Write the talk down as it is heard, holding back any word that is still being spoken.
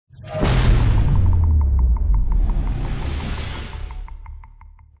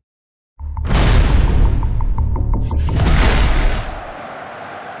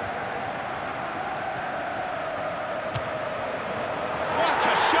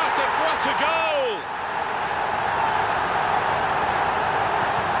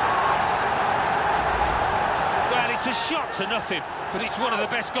a shot to nothing, but it's one of the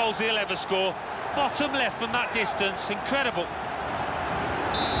best goals he'll ever score. Bottom left from that distance, incredible.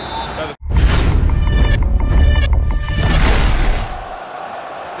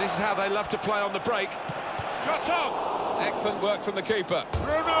 This is how they love to play on the break. Shot on! Excellent work from the keeper.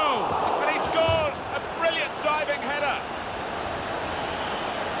 Bruno! And he scored! A brilliant diving header.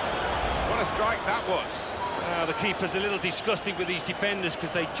 What a strike that was. The keeper's a little disgusting with these defenders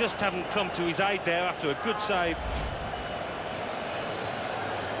because they just haven't come to his aid there after a good save.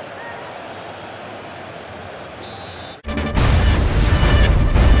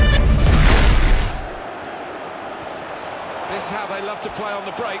 This is how they love to play on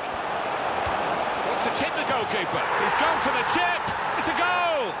the break. Wants to chip the goalkeeper. He's gone for the chip. It's a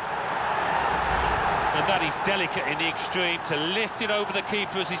goal! And that is delicate in the extreme to lift it over the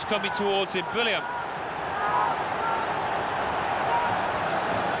keeper as he's coming towards him. Brilliant.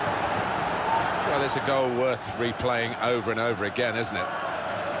 Well, it's a goal worth replaying over and over again, isn't it?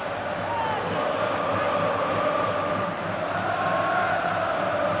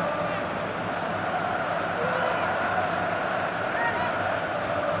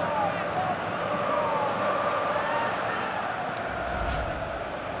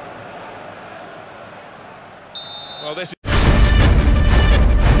 Well, this is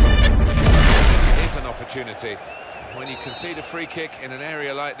an opportunity. When you concede a free kick in an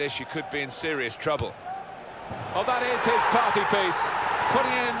area like this, you could be in serious trouble. Well, that is his party piece,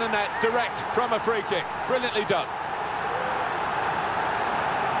 putting it in the net direct from a free kick. Brilliantly done.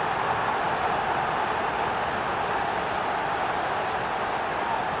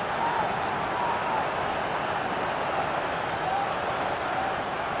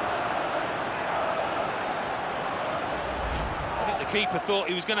 The keeper thought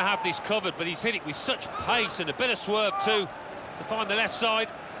he was going to have this covered, but he's hit it with such pace and a bit of swerve too to find the left side.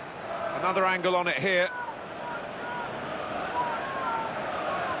 Another angle on it here.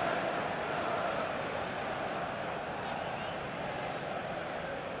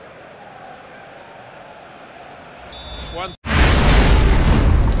 One.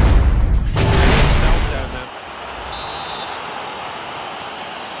 Down now.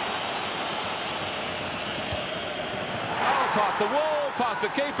 Past the wall, past the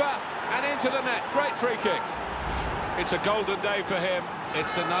keeper, and into the net. Great free kick. It's a golden day for him.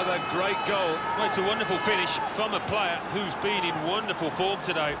 It's another great goal. Well, it's a wonderful finish from a player who's been in wonderful form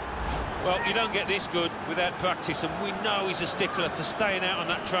today. Well, you don't get this good without practice, and we know he's a stickler for staying out on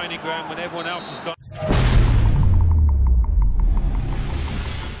that training ground when everyone else has got...